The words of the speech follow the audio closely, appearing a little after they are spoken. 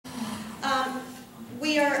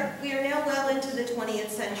we are now well into the 20th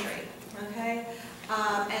century, okay?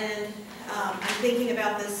 I'm thinking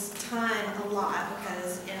about this time a lot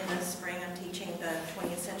because in the spring I'm teaching the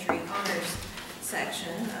 20th century honors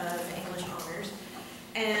section of English honors.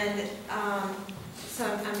 And so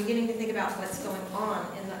I'm beginning to think about what's going on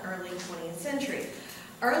in the early 20th century.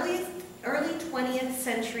 Early 20th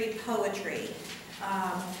century poetry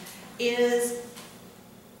is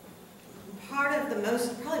part of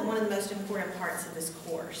probably one of the most important parts of this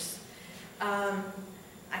course.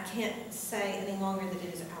 I can't say any longer that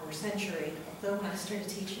it is our century, although when I started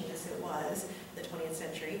teaching this it was the 20th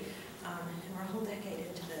century. And we're a whole decade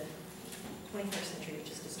into the 21st century,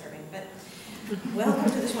 which is disturbing, but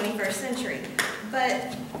welcome to the 21st century.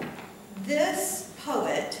 But this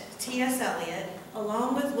poet, T.S. Eliot,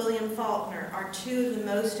 along with William Faulkner, are two of the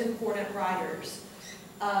most important writers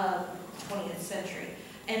of the 20th century.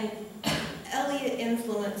 And Eliot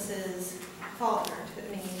influences Faulkner. I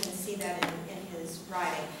mean, you can see that in his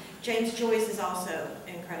writing. James Joyce is also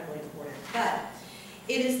incredibly important. But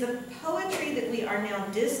it is the poetry that we are now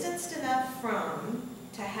distanced enough from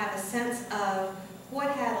to have a sense of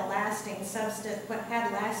what had lasting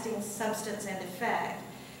substance and effect,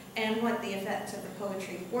 and what the effects of the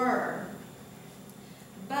poetry were.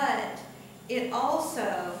 But it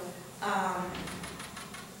also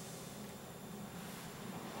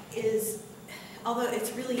is, although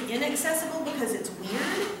it's really inaccessible because it's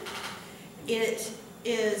weird, it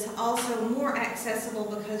is also more accessible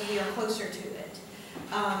because we are closer to it.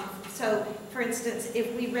 So, for instance,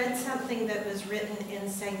 if we read something that was written in,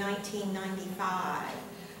 say, 1995,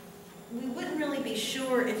 we wouldn't really be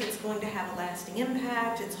sure if it's going to have a lasting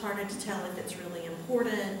impact. It's harder to tell if it's really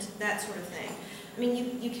important, that sort of thing. I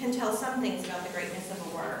mean, you can tell some things about the greatness of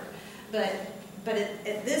a work, but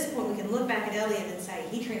at this point we can look back at Eliot and say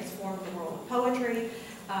he transformed the world of poetry,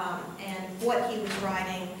 and what he was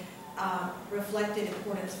writing reflected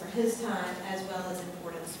importance for his time as well as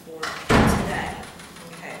importance for today.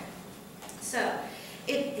 Okay, so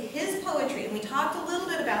his poetry, and we talked a little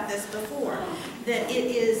bit about this before, that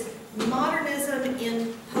it is modernism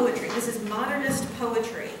in poetry. This is modernist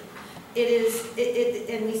poetry.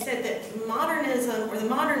 And we said that modernism, or the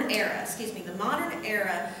modern era, the modern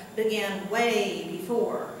era began way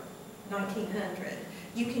before 1900.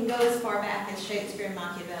 You can go as far back as Shakespeare and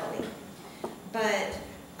Machiavelli. But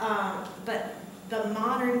the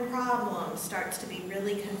modern problem starts to be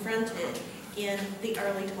really confronted in the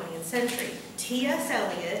early 20th century. T.S.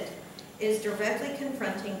 Eliot is directly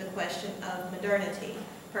confronting the question of modernity,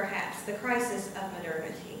 perhaps the crisis of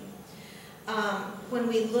modernity. When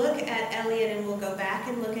we look at Eliot, and we'll go back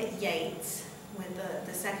and look at Yeats with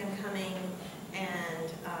the Second Coming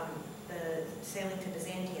and the Sailing to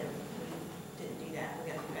Byzantium. We didn't do that. We're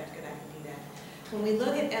going to have to go back and do that. When we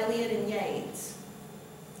look at Eliot and Yeats,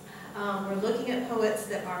 we're looking at poets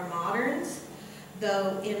that are moderns,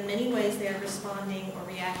 though in many ways they are responding or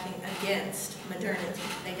reacting against modernity.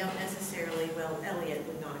 They don't necessarily, well, Eliot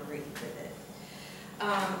would not agree with it.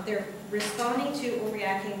 They're responding to or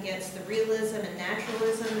reacting against the realism and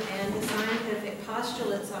naturalism and the scientific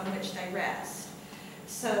postulates on which they rest.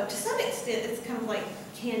 So to some extent it's kind of like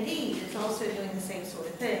Candide is also doing the same sort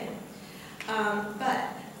of thing. But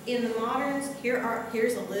in the moderns,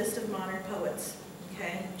 here's a list of modern poets,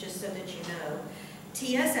 okay, just so that you know.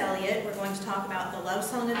 T.S. Eliot, we're going to talk about the Love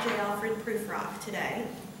Song of J. Alfred Prufrock today.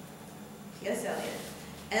 T.S. Eliot.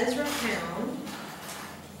 Ezra Pound,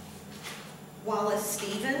 Wallace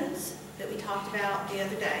Stevens, that we talked about the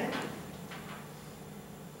other day.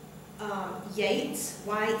 Yeats,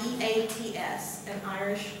 Y-E-A-T-S, an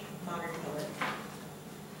Irish modern poet.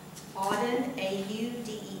 Auden,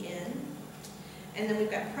 A-U-D-E-N. And then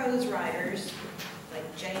we've got prose writers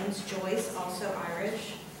like James Joyce, also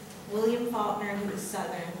Irish, William Faulkner, who is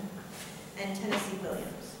Southern, and Tennessee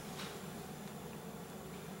Williams.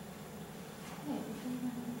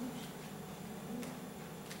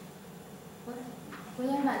 We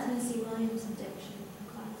learned about Tennessee Williams in diction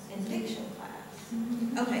class. In diction class?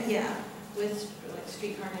 Mm-hmm. Okay, yeah. With like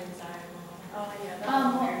Streetcar Named Desire and all that. Oh, yeah.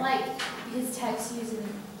 Well, like his text using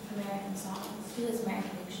American songs. He does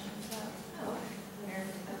American diction, so. Oh,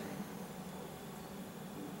 American, okay.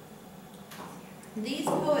 These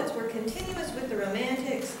poets were continuous with the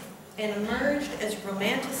Romantics and emerged as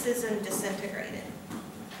Romanticism disintegrated.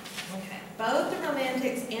 Okay. Both the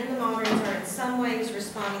Romantics and the moderns are in some ways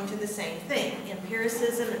responding to the same thing,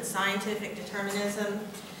 empiricism and scientific determinism.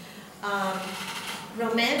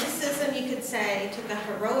 Romanticism, you could say, took a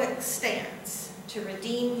heroic stance to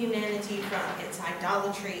redeem humanity from its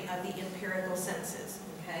idolatry of the empirical senses.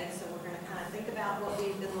 Okay, so we're going to kind of think about what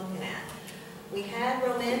we've been looking at. We had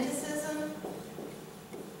Romanticism,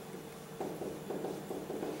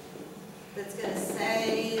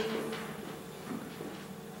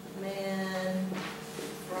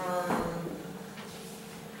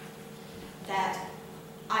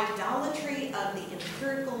 idolatry of the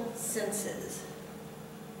empirical senses.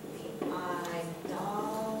 The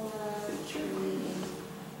idolatry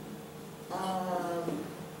of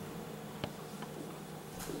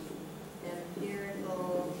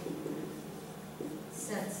empirical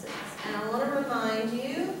senses. And I want to remind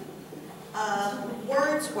you of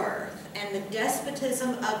Wordsworth and the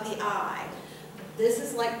despotism of the eye. This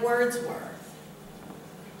is like Wordsworth.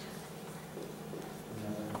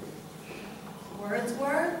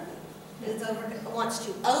 Wordsworth wants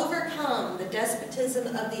to overcome the despotism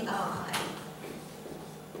of the eye.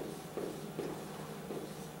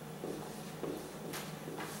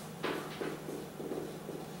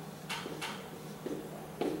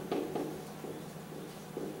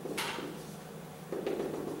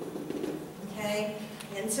 Okay,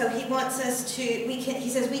 and so he wants us to, he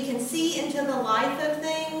says we can see into the life of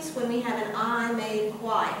things when we have an eye made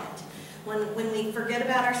quiet. When we forget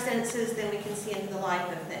about our senses, then we can see into the life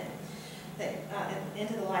of things.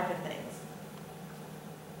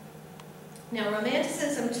 Now,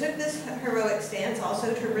 Romanticism took this heroic stance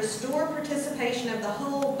also to restore participation of the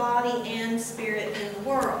whole body and spirit in the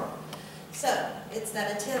world. So, it's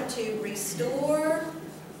that attempt to restore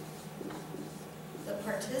the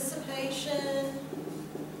participation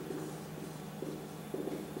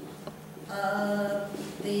of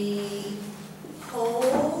the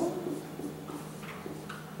whole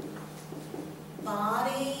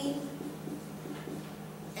body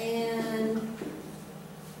and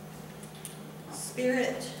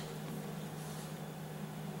spirit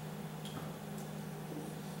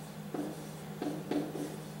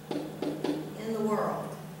in the world.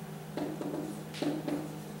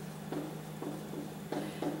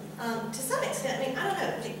 To some extent, I mean, I don't know,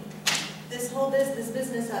 this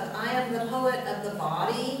business of I am the poet of the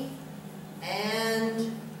body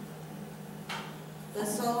and the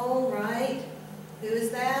soul, right? Who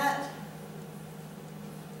is that?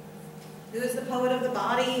 Who is the poet of the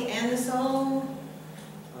body and the soul?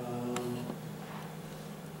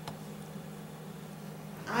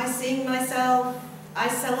 I sing myself. I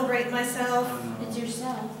celebrate myself. It's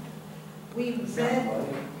yourself. We read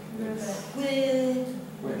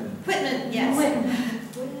Whitman, yes. Whitman.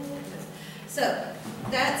 So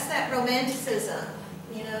that's that Romanticism,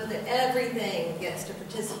 you know, that everything gets to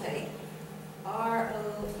participate.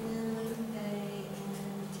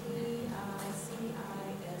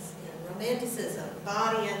 R-O-M-A-N-T-I-C-I-S-N. Romanticism,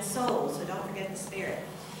 body and soul, so don't forget the spirit.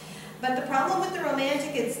 But the problem with the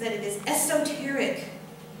Romantic is that it is esoteric.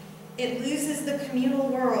 It loses the communal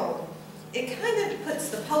world. It kind of puts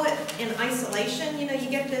the poet in isolation. You know, you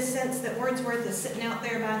get this sense that Wordsworth is sitting out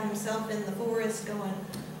there by himself in the forest going,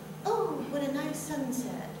 oh, what a nice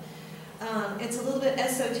sunset. It's a little bit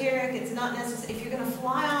esoteric. It's not necessary. If you're going to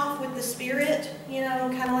fly off with the spirit, you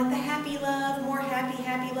know, kind of like the happy love, more happy,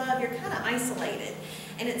 happy love, you're kind of isolated.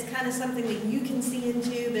 And it's kind of something that you can see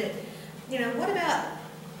into. But, you know, what about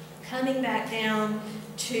coming back down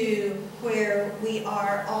to where we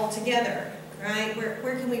are all together, right?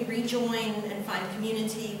 Where can we rejoin and find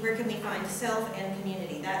community? Where can we find self and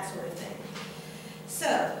community? That sort of thing.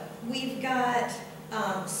 So we've got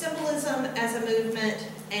symbolism as a movement,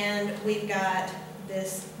 and we've got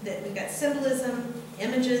we've got symbolism,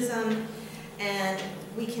 imagism, and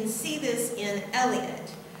we can see this in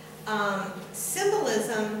Eliot.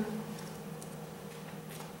 Symbolism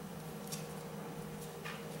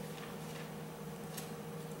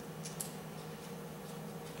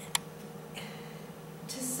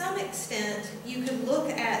to some extent, you could look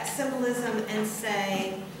at symbolism and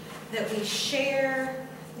say that we share,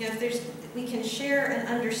 you know, we can share an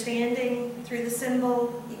understanding through the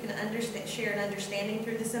symbol. You can share an understanding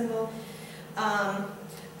through the symbol.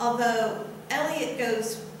 Although Eliot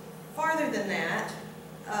goes farther than that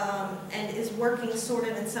and is working sort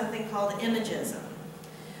of in something called imagism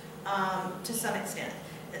to some extent.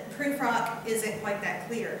 Prufrock isn't quite that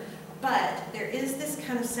clear. But there is this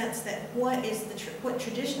kind of sense that what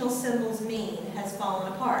traditional symbols mean has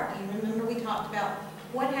fallen apart. You remember we talked about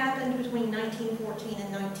what happened between 1914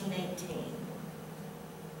 and 1918.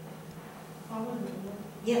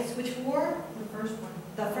 Yes, which war? The first one.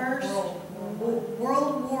 The first?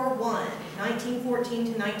 World War I,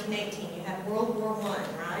 1914 to 1918. You had World War I,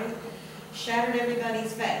 right? Shattered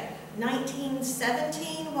everybody's faith.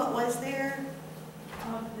 1917, what was there?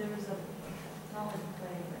 There was a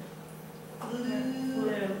flu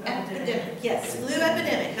epidemic. Yes, flu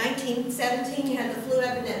epidemic. 1917, you had the flu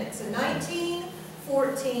epidemic. So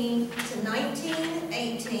 1914 to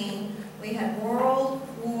 1918, we had World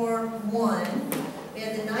War I. We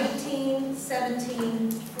had the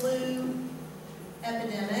 1917 flu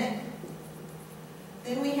epidemic.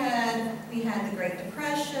 Then we had the Great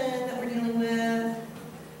Depression that we're dealing with.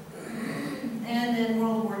 And then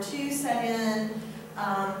World War II set in.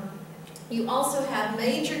 You also have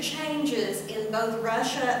major changes in both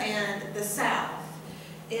Russia and the South.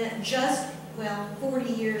 In just,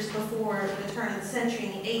 40 years before the turn of the century,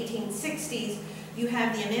 in the 1860s, you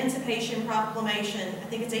have the Emancipation Proclamation, I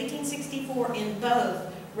think it's 1864, in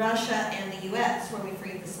both Russia and the U.S., where we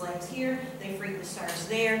freed the slaves here, they freed the slaves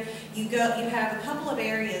there. You have a couple of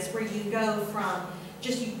areas where you go from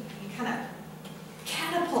you kind of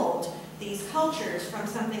catapult these cultures from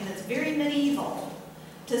something that's very medieval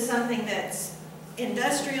to something that's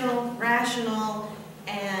industrial, rational,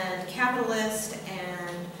 and capitalist,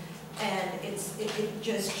 and it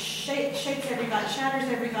just shakes everybody, shatters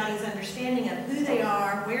everybody's understanding of who they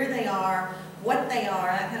are, where they are, what they are,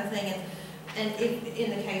 that kind of thing. And in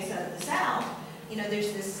the case of the South,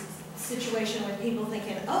 there's this situation with people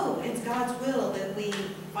thinking, oh, it's God's will that we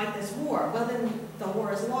fight this war. Well, then the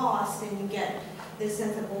war is lost, and you get this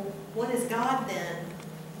sense of, well, what is God then?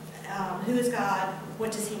 Who is God?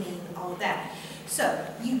 What does he mean? All of that. So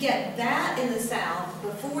you get that in the South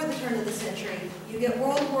before the turn of the century. You get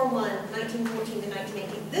World War I, 1914 to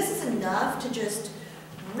 1918. This is enough to just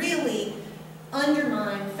really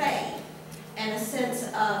undermine faith and a sense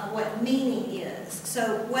of what meaning is.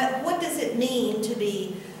 So what does it mean to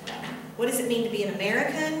be? What does it mean to be an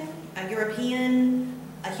American, a European,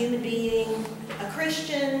 a human being, a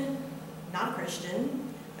Christian, not a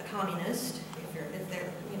Christian, a communist?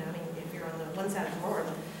 If you're on the one side of the war,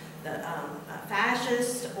 a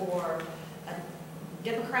fascist or a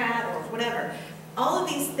Democrat or whatever. All of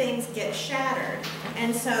these things get shattered.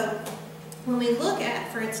 And so when we look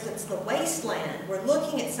at, for instance, the wasteland, we're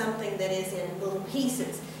looking at something that is in little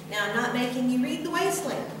pieces. Now, I'm not making you read the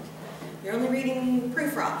wasteland. You're only reading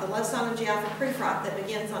Prufrock, the Love Song of Alfred Prufrock, that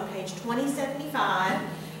begins on page 2075.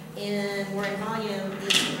 We're in volume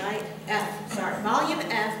E, right? Volume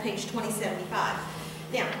F, page 2075.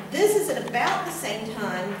 Now, this is at about the same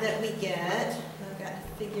time that we get, I've got to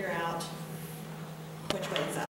figure out which way it's up.